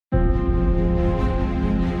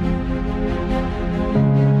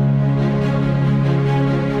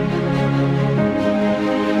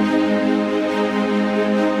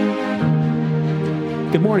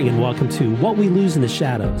morning and welcome to What We Lose in the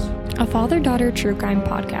Shadows, a father-daughter true crime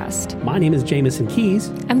podcast. My name is Jameson Keys.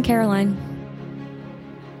 I'm Caroline.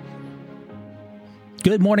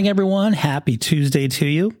 Good morning, everyone. Happy Tuesday to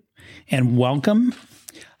you and welcome.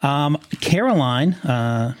 Caroline,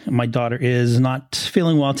 my daughter, is not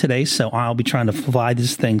feeling well today, so I'll be trying to fly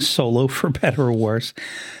this thing solo for better or worse.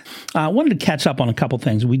 I wanted to catch up on a couple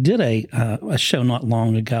things. We did a show not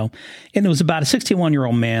long ago, and it was about a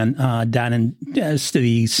 61-year-old man down in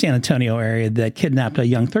the San Antonio area that kidnapped a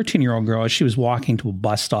young 13-year-old girl as she was walking to a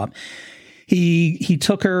bus stop. He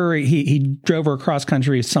took her, he drove her across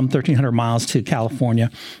country some 1,300 miles to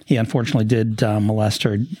California. He unfortunately did molest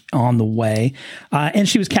her on the way. And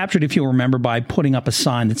she was captured, if you'll remember, by putting up a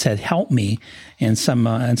sign that said, "Help me." And some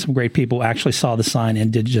great people actually saw the sign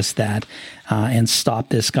and did just that and stopped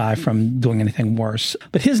this guy from doing anything worse.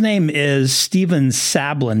 But his name is Steven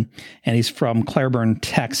Sablin, and he's from Claiborne,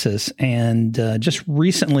 Texas. And just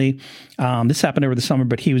recently, this happened over the summer,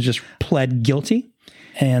 but he was just pled guilty.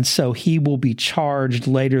 And so he will be charged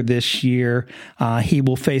later this year. He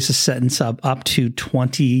will face a sentence of up to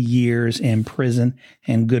 20 years in prison,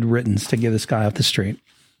 and good riddance to get this guy off the street.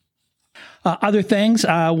 Other things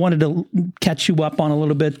I wanted to catch you up on a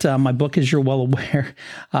little bit. My book, as you're well aware,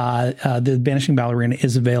 The Vanishing Ballerina,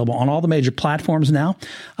 is available on all the major platforms now.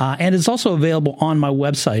 And it's also available on my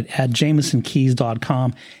website at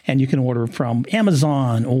jamesonkeys.com. And you can order from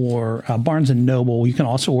Amazon or Barnes & Noble. You can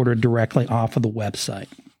also order directly off of the website.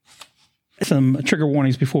 Some trigger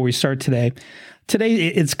warnings before we start today. Today,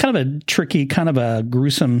 it's kind of a tricky, kind of a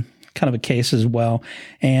gruesome kind of a case as well.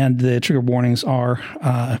 And the trigger warnings are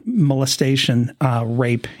molestation,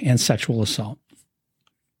 rape, and sexual assault.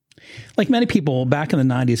 Like many people back in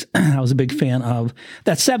the 90s, I was a big fan of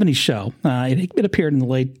that 70s show. It appeared in the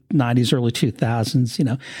late 90s, early 2000s. You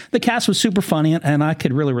know, the cast was super funny, and I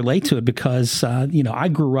could really relate to it because, I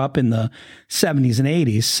grew up in the 70s and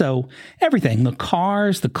 80s. So everything, the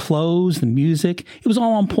cars, the clothes, the music, it was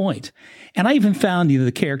all on point. And I even found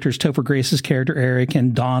the characters, Topher Grace's character, Eric,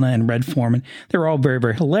 and Donna and Red Foreman, they were all very,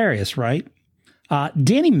 very hilarious, right?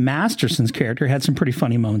 Danny Masterson's character had some pretty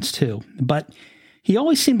funny moments too, but he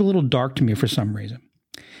always seemed a little dark to me for some reason.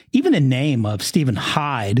 Even the name of Stephen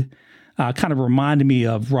Hyde kind of reminded me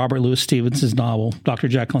of Robert Louis Stevenson's novel, Dr.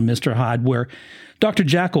 Jekyll and Mr. Hyde, where Dr.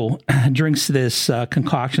 Jekyll drinks this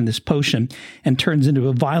concoction, this potion, and turns into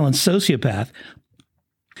a violent sociopath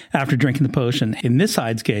after drinking the potion. In this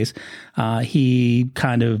Hyde's case, he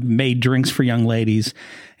kind of made drinks for young ladies,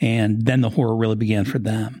 and then the horror really began for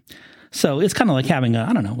them. So it's kind of like having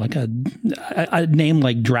a name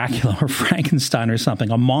like Dracula or Frankenstein or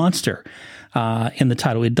something, a monster in the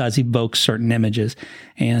title. It does evoke certain images.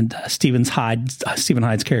 And Stephen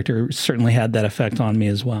Hyde's character certainly had that effect on me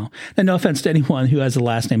as well. And no offense to anyone who has the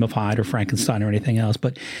last name of Hyde or Frankenstein or anything else,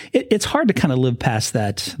 but it's hard to kind of live past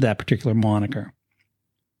that particular moniker.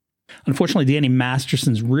 Unfortunately, Danny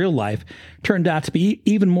Masterson's real life turned out to be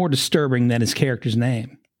even more disturbing than his character's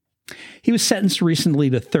name. He was sentenced recently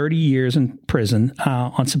to 30 years in prison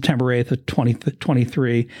on September 8th of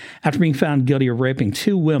 2023 after being found guilty of raping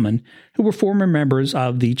two women who were former members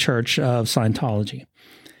of the Church of Scientology.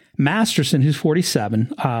 Masterson, who's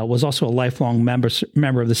 47, was also a lifelong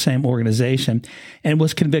member of the same organization and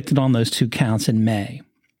was convicted on those two counts in May.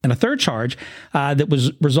 And a third charge that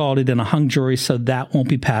was resulted in a hung jury, so that won't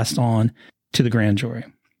be passed on to the grand jury.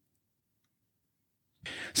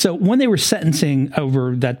 So when they were sentencing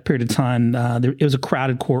over that period of time, it was a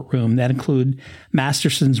crowded courtroom. That included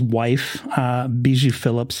Masterson's wife, Bijou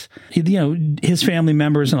Phillips, his family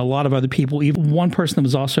members, and a lot of other people. Even one person that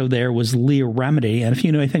was also there was Leah Remedy. And if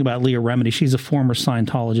you know anything about Leah Remedy, she's a former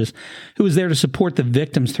Scientologist who was there to support the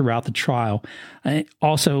victims throughout the trial.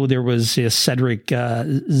 Also, there was Cedric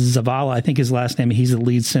Zavala, I think his last name. He's the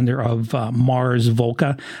lead singer of Mars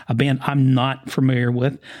Volta, a band I'm not familiar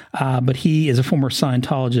with, but he is a former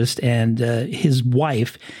Scientologist, and his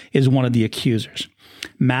wife is one of the accusers.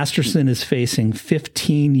 Masterson is facing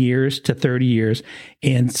 15 years to 30 years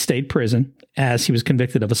in state prison as he was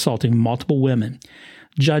convicted of assaulting multiple women.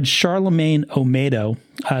 Judge Charlemagne Omedo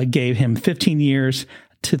gave him 15 years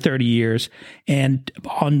to 30 years, and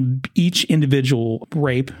on each individual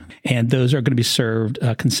rape, and those are going to be served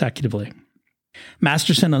consecutively.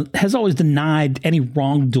 Masterson has always denied any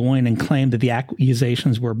wrongdoing and claimed that the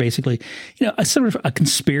accusations were basically, a sort of a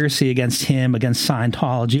conspiracy against him, against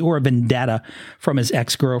Scientology, or a vendetta from his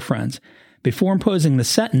ex-girlfriends. Before imposing the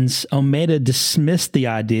sentence, Omeda dismissed the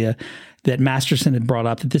idea that Masterson had brought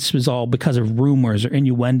up that this was all because of rumors or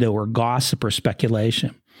innuendo or gossip or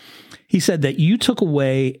speculation. He said that you took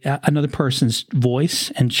away another person's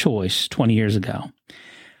voice and choice 20 years ago.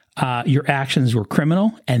 Your actions were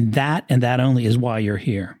criminal, and that only is why you're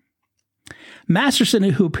here. Masterson,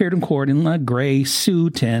 who appeared in court in a gray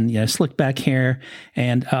suit and slick back hair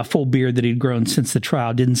and a full beard that he'd grown since the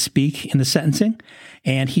trial, didn't speak in the sentencing,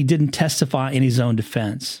 and he didn't testify in his own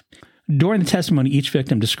defense. During the testimony, each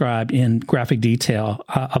victim described in graphic detail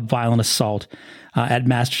a violent assault at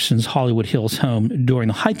Masterson's Hollywood Hills home during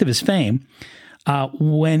the height of his fame,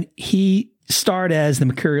 when he starred as the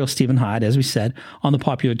mercurial Stephen Hyde, as we said, on the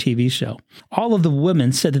popular TV show. All of the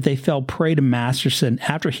women said that they fell prey to Masterson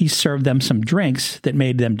after he served them some drinks that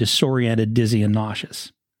made them disoriented, dizzy, and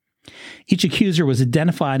nauseous. Each accuser was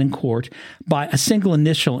identified in court by a single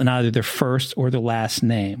initial in either their first or their last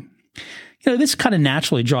name. This kind of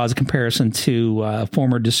naturally draws a comparison to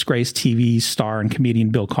former disgraced TV star and comedian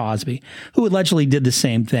Bill Cosby, who allegedly did the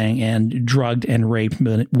same thing and drugged and raped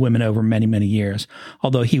women over many, many years,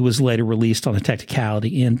 although he was later released on a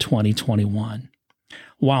technicality in 2021.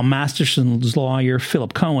 While Masterson's lawyer,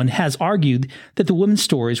 Philip Cohen, has argued that the women's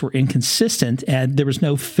stories were inconsistent and there was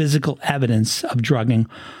no physical evidence of drugging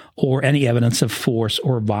or any evidence of force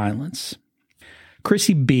or violence.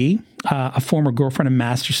 Chrissy B., a former girlfriend of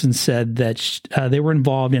Masterson, said that they were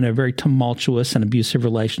involved in a very tumultuous and abusive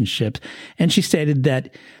relationship, and she stated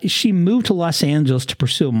that she moved to Los Angeles to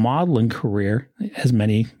pursue a modeling career, as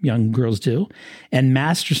many young girls do, and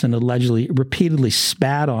Masterson allegedly repeatedly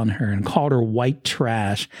spat on her and called her white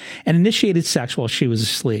trash and initiated sex while she was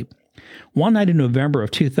asleep. One night in November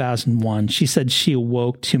of 2001, she said she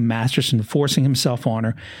awoke to Masterson forcing himself on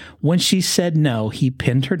her. When she said no, he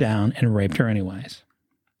pinned her down and raped her anyways.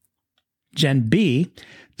 Jen B.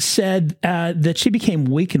 said that she became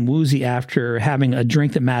weak and woozy after having a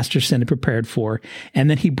drink that Masterson had prepared for, and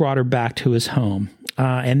then he brought her back to his home.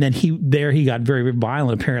 And then he got very, very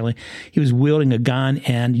violent, apparently. He was wielding a gun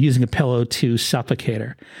and using a pillow to suffocate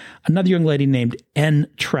her. Another young lady named N.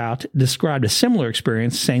 Trout described a similar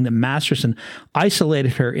experience, saying that Masterson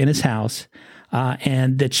isolated her in his house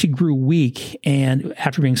and that she grew weak and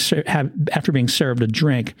after being served a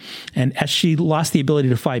drink. And as she lost the ability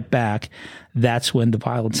to fight back, that's when the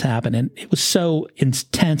violence happened. And it was so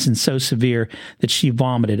intense and so severe that she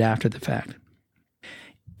vomited after the fact.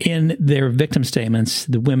 In their victim statements,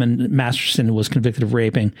 the women Masterson was convicted of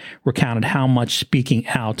raping recounted how much speaking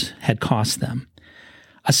out had cost them.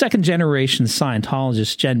 A second-generation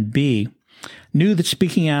Scientologist, Jen B., knew that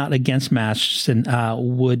speaking out against Masterson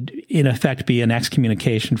would, in effect, be an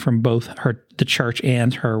excommunication from both the church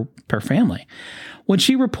and her family. When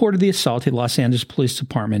she reported the assault to the Los Angeles Police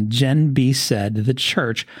Department, Jen B. said that the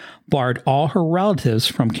church barred all her relatives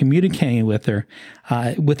from communicating with her,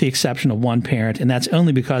 with the exception of one parent, and that's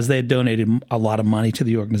only because they had donated a lot of money to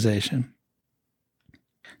the organization.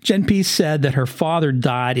 Jen P. said that her father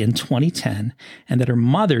died in 2010 and that her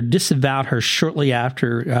mother disavowed her shortly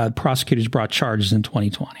after prosecutors brought charges in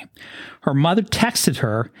 2020. Her mother texted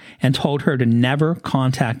her and told her to never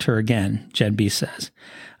contact her again, Jen B. says.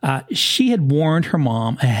 She had warned her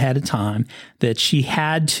mom ahead of time that she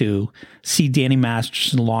had to see Danny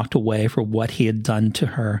Masterson locked away for what he had done to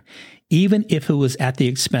her, even if it was at the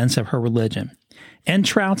expense of her religion. And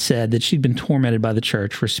Trout said that she'd been tormented by the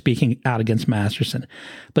church for speaking out against Masterson.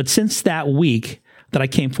 But since that week that I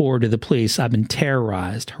came forward to the police, I've been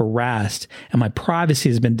terrorized, harassed, and my privacy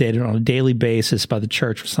has been dated on a daily basis by the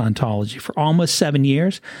Church of Scientology for almost 7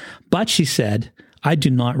 years. But she said, I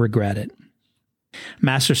do not regret it.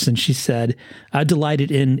 Masterson, she said,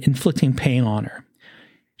 delighted in inflicting pain on her.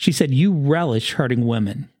 She said, you relish hurting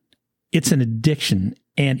women. It's an addiction,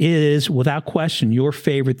 and it is, without question, your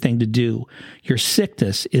favorite thing to do. Your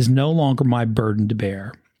sickness is no longer my burden to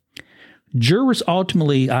bear. Jurors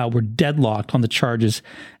ultimately were deadlocked on the charges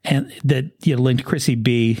and that linked Chrissy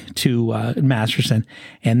B. to Masterson,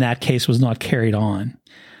 and that case was not carried on.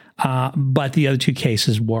 But the other two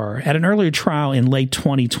cases were. At an earlier trial in late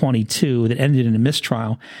 2022 that ended in a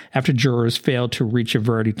mistrial after jurors failed to reach a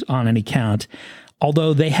verdict on any count,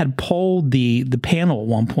 although they had polled the panel at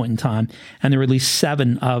one point in time, and there were at least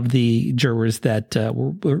 7 of the jurors that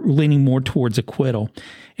were leaning more towards acquittal.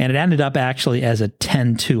 And it ended up actually as a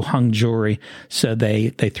 10-2 hung jury, so they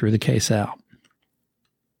threw the case out.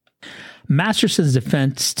 Masterson's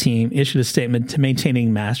defense team issued a statement to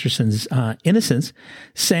maintaining Masterson's innocence,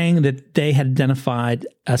 saying that they had identified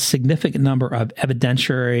a significant number of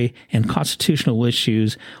evidentiary and constitutional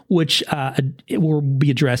issues, which will be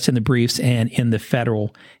addressed in the briefs and in the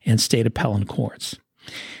federal and state appellate courts.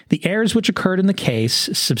 The errors which occurred in the case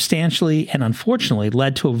substantially and unfortunately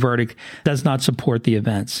led to a verdict that does not support the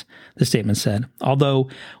events, the statement said. Although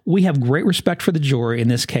we have great respect for the jury in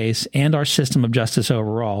this case and our system of justice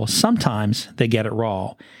overall, sometimes they get it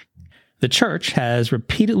wrong. The church has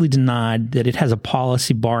repeatedly denied that it has a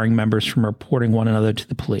policy barring members from reporting one another to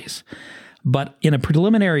the police. But in a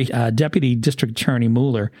preliminary, Deputy District Attorney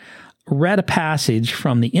Mueller read a passage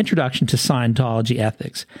from the Introduction to Scientology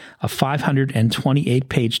Ethics, a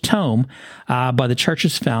 528-page tome by the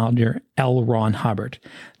church's founder, L. Ron Hubbard,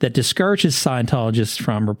 that discourages Scientologists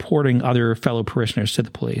from reporting other fellow parishioners to the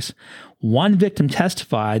police. One victim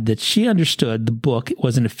testified that she understood the book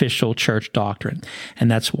was an official church doctrine, and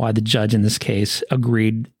that's why the judge in this case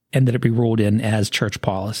agreed and that it be ruled in as church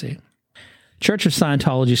policy. Church of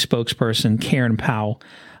Scientology spokesperson Karen Powell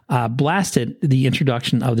blasted the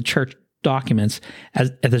introduction of the church documents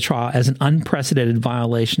at the trial as an unprecedented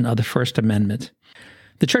violation of the First Amendment.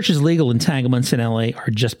 The church's legal entanglements in LA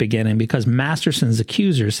are just beginning because Masterson's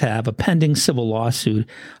accusers have a pending civil lawsuit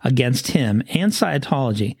against him and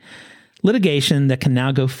Scientology, litigation that can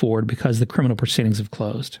now go forward because the criminal proceedings have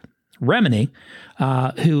closed. Remini,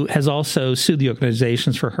 who has also sued the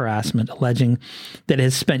organizations for harassment, alleging that it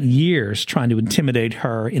has spent years trying to intimidate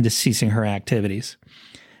her into ceasing her activities.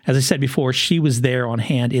 As I said before, she was there on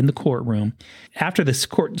hand in the courtroom. After this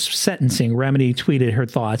court sentencing, Remini tweeted her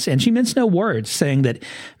thoughts, and she minced no words, saying that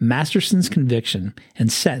Masterson's conviction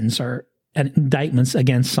and sentence are indictments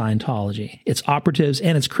against Scientology, its operatives,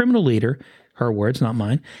 and its criminal leader, her words, not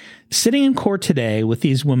mine. Sitting in court today with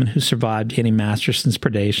these women who survived Danny Masterson's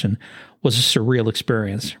predation was a surreal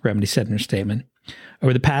experience, Remini said in her statement.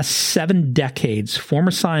 Over the past 7 decades, former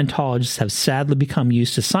Scientologists have sadly become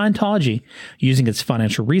used to Scientology using its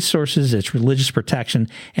financial resources, its religious protection,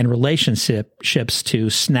 and relationships to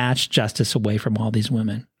snatch justice away from all these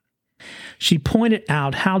women. She pointed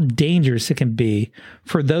out how dangerous it can be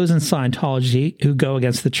for those in Scientology who go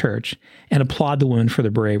against the church and applaud the women for their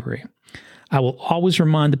bravery. I will always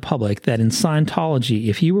remind the public that in Scientology,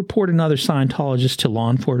 if you report another Scientologist to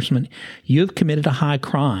law enforcement, you have committed a high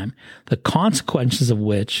crime, the consequences of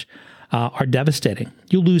which are devastating.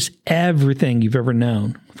 You'll lose everything you've ever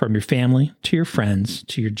known, from your family to your friends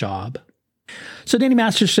to your job. So Danny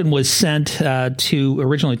Masterson was sent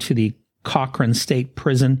originally to the Cochran State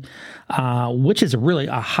Prison, which is really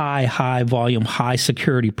a high volume, high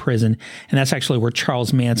security prison. And that's actually where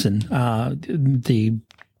Charles Manson, the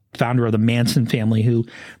founder of the Manson family who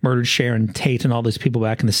murdered Sharon Tate and all those people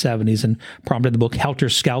back in the 70s and prompted the book Helter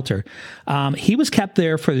Skelter. He was kept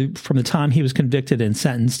there from the time he was convicted and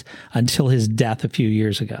sentenced until his death a few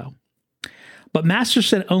years ago. But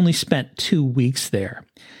Masterson only spent 2 weeks there.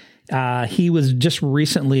 He was just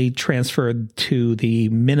recently transferred to the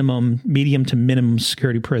medium to minimum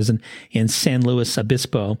security prison in San Luis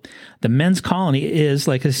Obispo. The men's colony is,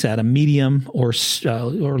 like I said, a medium or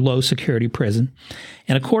low security prison.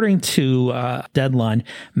 And according to Deadline,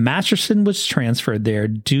 Masterson was transferred there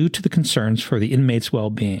due to the concerns for the inmates'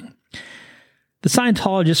 well-being. The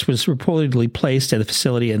Scientologist was reportedly placed at the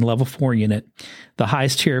facility in Level 4 unit, the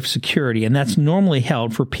highest tier of security, and that's normally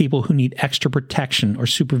held for people who need extra protection or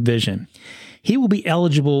supervision. He will be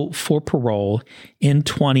eligible for parole in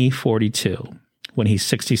 2042 when he's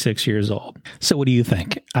 66 years old. So what do you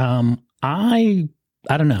think?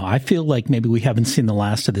 I don't know. I feel like maybe we haven't seen the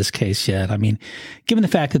last of this case yet. I mean, given the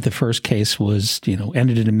fact that the first case was,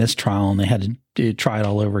 ended in a mistrial and they had to try it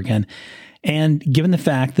all over again, and given the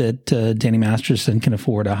fact that Danny Masterson can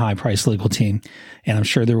afford a high-priced legal team, and I'm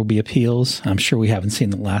sure there will be appeals, I'm sure we haven't seen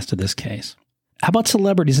the last of this case. How about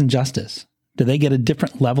celebrities in justice? Do they get a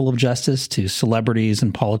different level of justice? To celebrities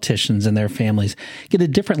and politicians and their families get a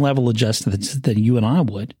different level of justice than you and I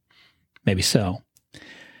would? Maybe so.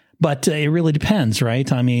 But it really depends,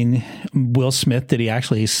 right? I mean, Will Smith, did he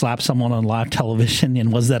actually slap someone on live television,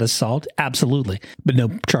 and was that assault? Absolutely. But no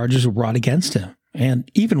charges were brought against him.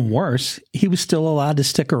 And even worse, he was still allowed to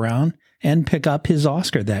stick around and pick up his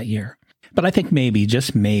Oscar that year. But I think maybe,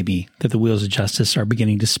 just maybe, that the wheels of justice are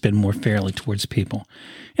beginning to spin more fairly towards people.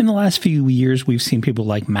 In the last few years, we've seen people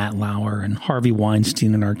like Matt Lauer and Harvey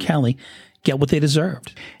Weinstein and R. Kelly get what they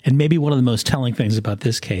deserved. And maybe one of the most telling things about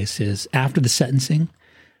this case is after the sentencing,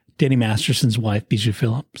 Danny Masterson's wife, Bijou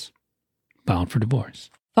Phillips, filed for divorce.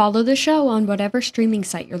 Follow the show on whatever streaming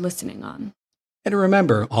site you're listening on. And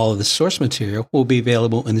remember, all of the source material will be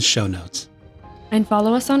available in the show notes. And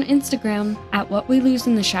follow us on Instagram at What We Lose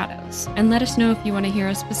in the Shadows. And let us know if you want to hear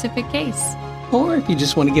a specific case. Or if you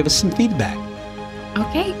just want to give us some feedback.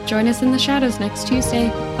 Okay, join us in the shadows next Tuesday.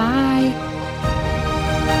 Bye.